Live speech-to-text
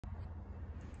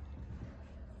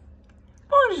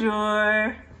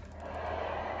Bonjour.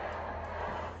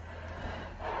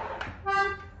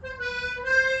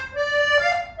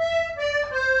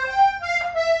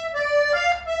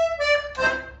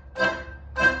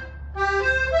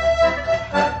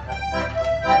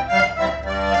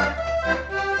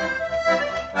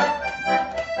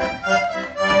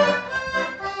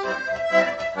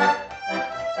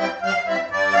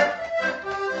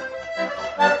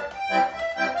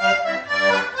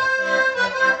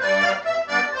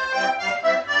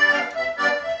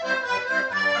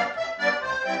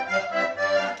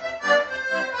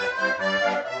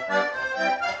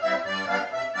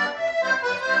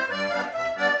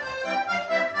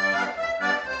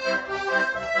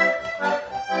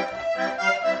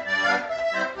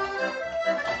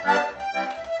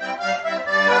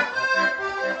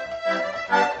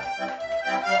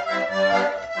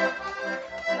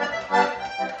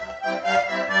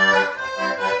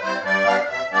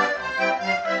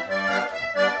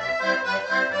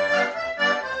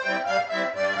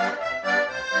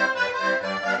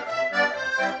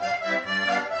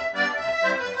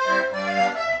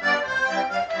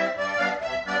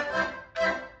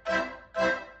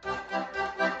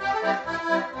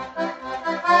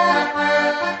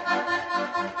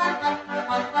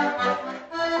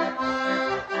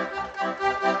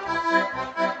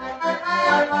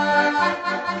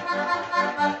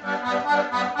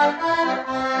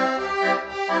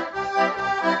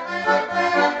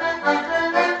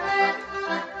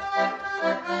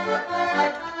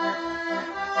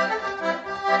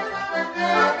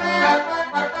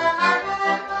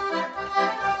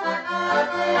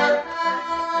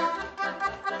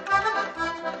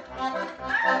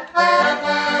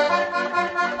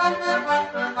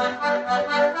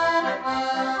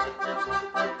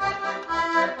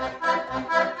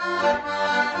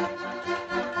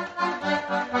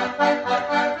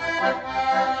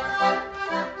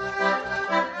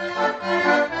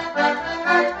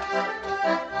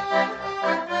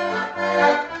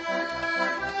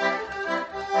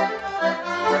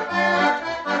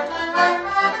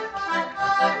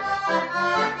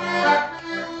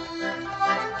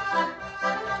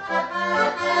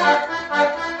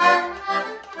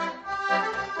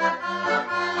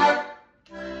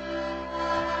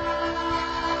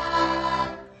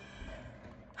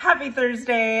 Happy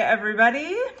Thursday,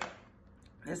 everybody.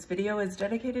 This video is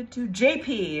dedicated to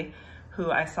JP,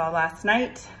 who I saw last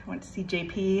night. I went to see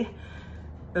JP.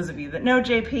 Those of you that know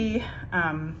JP,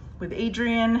 with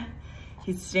Adrian,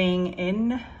 he's staying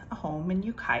in a home in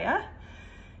Ukiah,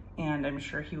 and I'm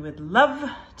sure he would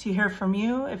love to hear from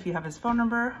you if you have his phone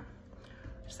number,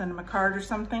 or send him a card or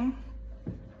something.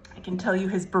 I can tell you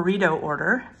his burrito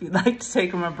order if you'd like to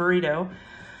take him a burrito.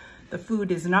 The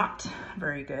food is not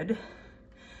very good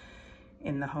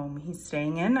in the home he's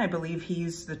staying in. I believe he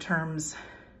used the terms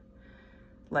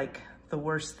like the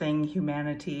worst thing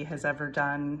humanity has ever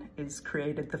done is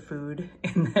created the food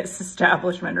in this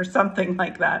establishment or something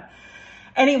like that.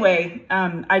 Anyway,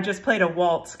 I just played a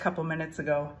waltz a couple minutes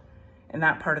ago in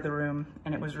that part of the room,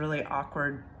 and it was really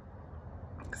awkward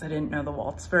because I didn't know the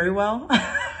waltz very well,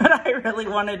 but I really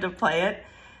wanted to play it.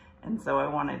 And so I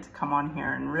wanted to come on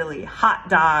here and really hot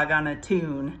dog on a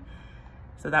tune.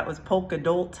 So that was Polka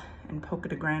Dolt and Polka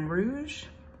de Grand Rouge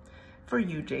for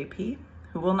you, JP,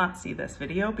 who will not see this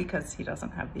video because he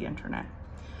doesn't have the internet.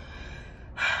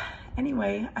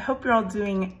 Anyway, I hope you're all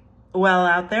doing well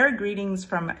out there. Greetings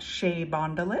from Shay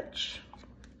Bondalich.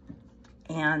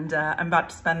 And I'm about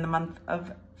to spend the month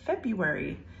of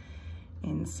February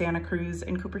in Santa Cruz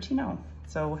and Cupertino.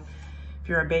 So if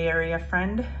you're a Bay Area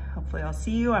friend, hopefully I'll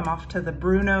see you. I'm off to the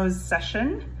Bruno's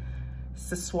session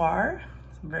ce soir.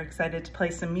 I'm very excited to play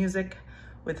some music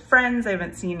with friends I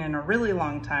haven't seen in a really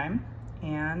long time.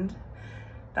 And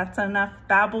that's enough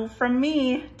babble from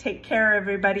me. Take care,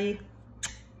 everybody.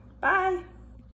 Bye.